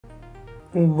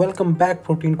Welcome back,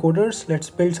 protein coders. Let's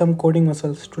build some coding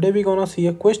muscles. Today we're gonna see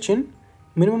a question: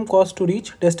 minimum cost to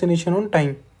reach destination on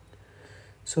time.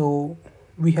 So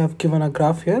we have given a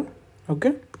graph here.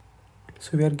 Okay,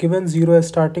 so we are given 0 as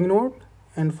starting node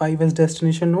and 5 as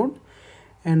destination node,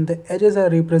 and the edges are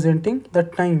representing the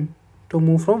time to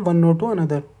move from one node to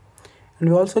another. And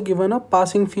we also given a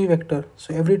passing fee vector.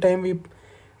 So every time we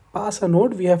pass a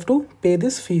node, we have to pay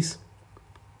this fees.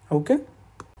 Okay.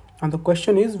 And the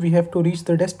question is, we have to reach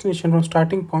the destination from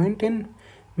starting point in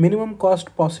minimum cost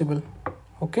possible.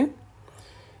 Okay.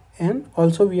 And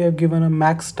also we have given a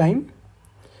max time.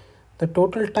 The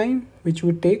total time which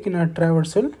we take in our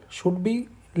traversal should be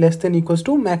less than equals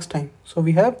to max time. So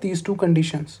we have these two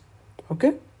conditions.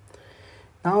 Okay.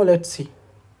 Now let's see.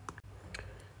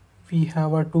 We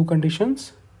have our two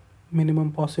conditions: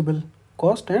 minimum possible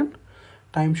cost and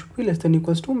time should be less than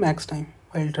equals to max time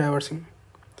while traversing.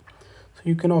 So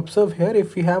you can observe here,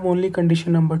 if we have only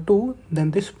condition number 2,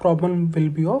 then this problem will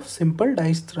be of simple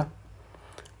Dijkstra,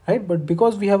 right? But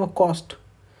because we have a cost,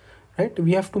 right,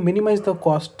 we have to minimize the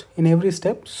cost in every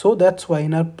step. So that's why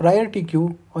in our priority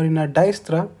queue or in our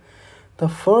Dijkstra, the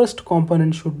first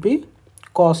component should be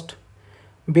cost.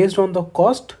 Based on the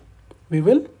cost, we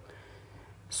will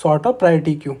sort a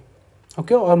priority queue,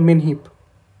 okay, or min heap.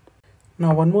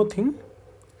 Now one more thing.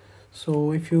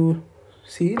 So if you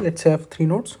see, let's have 3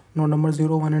 nodes, node number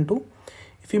 0, 1 and 2.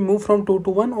 If we move from 2 to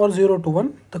 1 or 0 to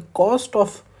 1, the cost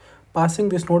of passing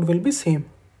this node will be same,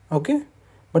 okay,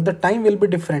 but the time will be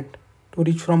different to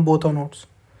reach from both our nodes.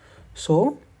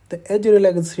 So the edge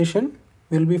relaxation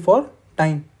will be for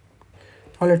time.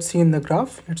 Now let's see in the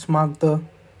graph. Let's mark the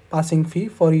passing fee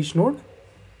for each node.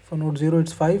 For node 0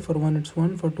 it's 5, for 1 it's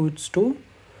 1, for 2 it's 2,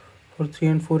 for 3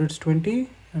 and 4 it's 20,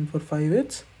 and for 5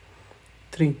 it's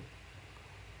 3.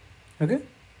 Okay,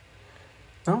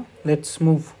 now let's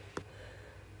move.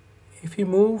 If we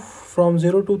move from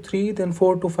 0 to 3, then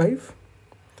 4 to 5,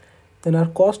 then our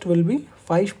cost will be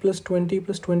 5 plus 20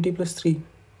 plus 20 plus 3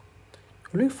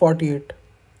 will be 48,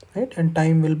 right? And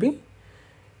time will be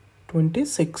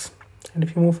 26. And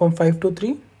if you move from 5 to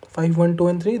 3, 5, 1, 2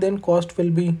 and 3, then cost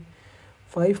will be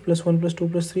 5 plus 1 plus 2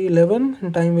 plus 3, 11,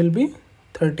 and time will be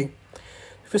 30.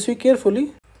 If you see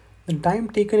carefully, the time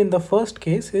taken in the first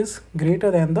case is greater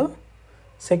than the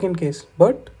second case,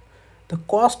 but the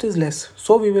cost is less,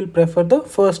 so we will prefer the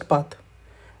first path.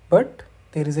 But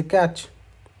there is a catch.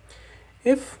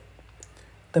 If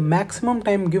the maximum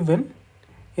time given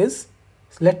is,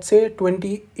 let's say,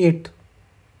 28,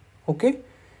 okay,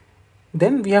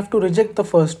 then we have to reject the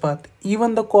first path,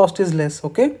 even the cost is less.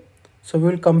 Okay, so we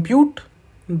will compute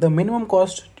the minimum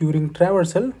cost during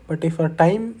traversal, but if our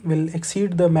time will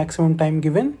exceed the maximum time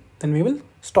given, then we will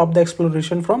stop the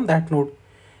exploration from that node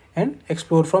and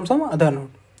explore from some other node.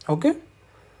 Okay,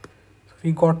 so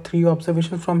we got 3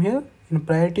 observations from here. In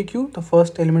priority queue, the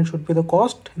first element should be the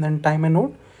cost, and then time and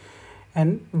node,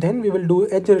 and then we will do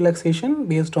edge relaxation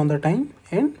based on the time,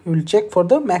 and we will check for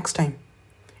the max time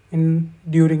in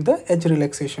during the edge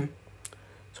relaxation.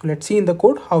 So let's see in the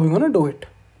code how we're gonna do it.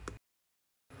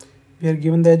 We are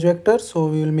given the edge vector, so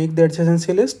we will make the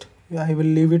adjacency list. I will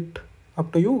leave it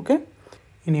up to you. Okay,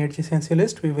 in adjacency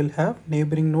list we will have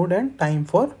neighboring node and time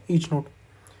for each node.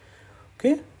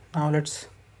 Okay, now let's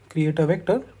create a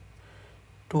vector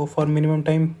for minimum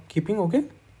time keeping. Okay,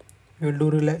 we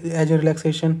will do edge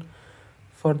relaxation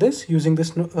for this using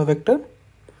this vector.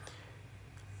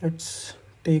 Let's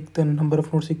take the number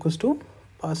of nodes equals to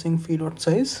passing fee dot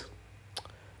size.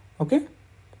 Okay,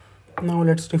 now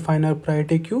let's define our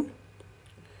priority queue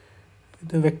with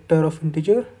the vector of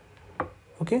integer.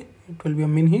 Okay, it will be a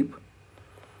min heap.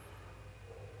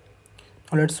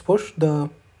 Now let's push the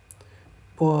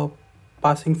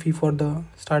passing fee for the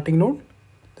starting node,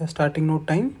 the starting node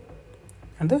time,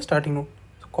 and the starting node,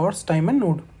 so cost, time and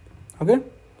node. Okay,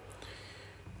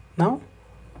 now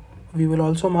we will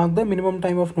also mark the minimum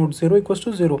time of node 0 equals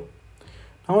to 0.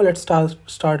 Now let's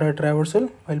start our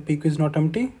traversal. While PQ is not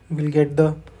empty, we will get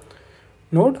the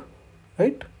node,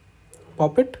 right,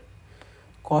 pop it,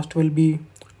 cost will be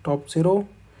top 0,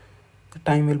 the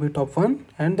time will be top 1,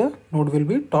 and the node will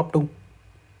be top 2.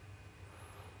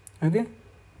 Okay,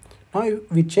 now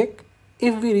we check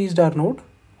if we reached our node,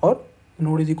 or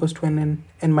node is equals to n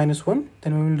minus 1,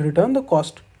 then we will return the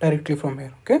cost directly from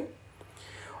here. Okay,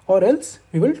 or else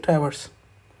we will traverse.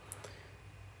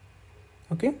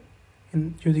 Okay,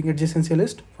 in using adjacency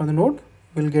list for the node,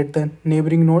 we'll get the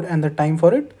neighboring node and the time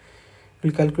for it.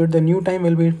 We'll calculate the new time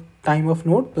will be time of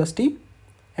node plus t,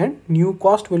 and new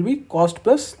cost will be cost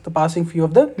plus the passing fee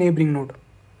of the neighboring node.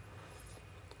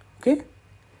 Okay,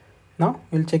 now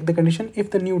we'll check the condition. If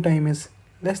the new time is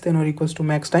less than or equals to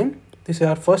max time, this is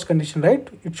our first condition, right?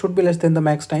 It should be less than the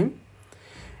max time,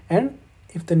 and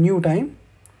if the new time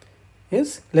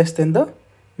is less than the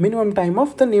minimum time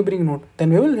of the neighboring node, then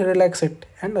we will relax it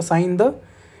and assign the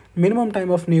minimum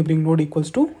time of neighboring node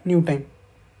equals to new time.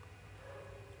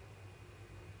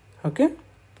 Okay,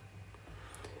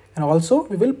 and also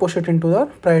we will push it into the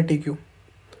priority queue,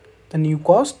 the new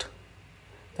cost,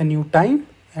 the new time,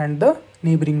 and the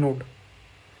neighboring node.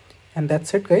 And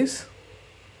that's it, guys.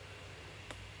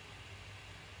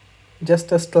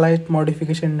 Just a slight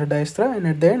modification in the Dijkstra, and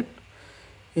at the end,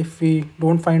 if we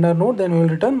don't find our node, then we will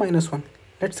return -1.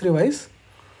 Let's revise.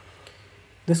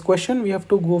 This question we have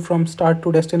to go from start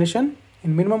to destination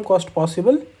in minimum cost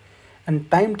possible, and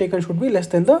time taken should be less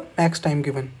than the max time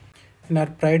given. In our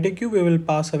priority queue, we will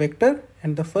pass a vector,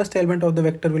 and the first element of the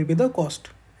vector will be the cost,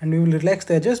 and we will relax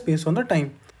the edges based on the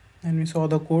time. And we saw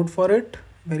the code for it,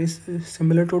 very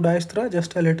similar to Dijkstra,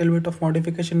 just a little bit of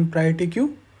modification in priority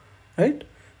queue, right?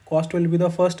 Cost will be the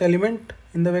first element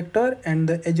in the vector, and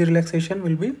the edge relaxation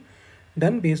will be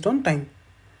done based on time,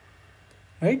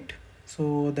 right?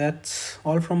 So that's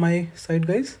all from my side,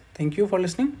 guys. Thank you for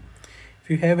listening. If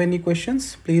you have any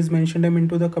questions, please mention them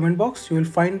into the comment box. You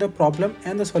will find the problem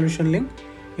and the solution link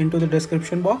into the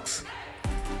description box.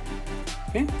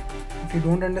 Okay, if you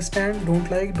don't understand, don't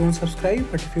like, don't subscribe,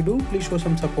 but if you do, please show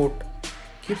some support.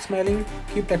 Keep smiling,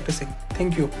 keep practicing.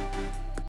 Thank you.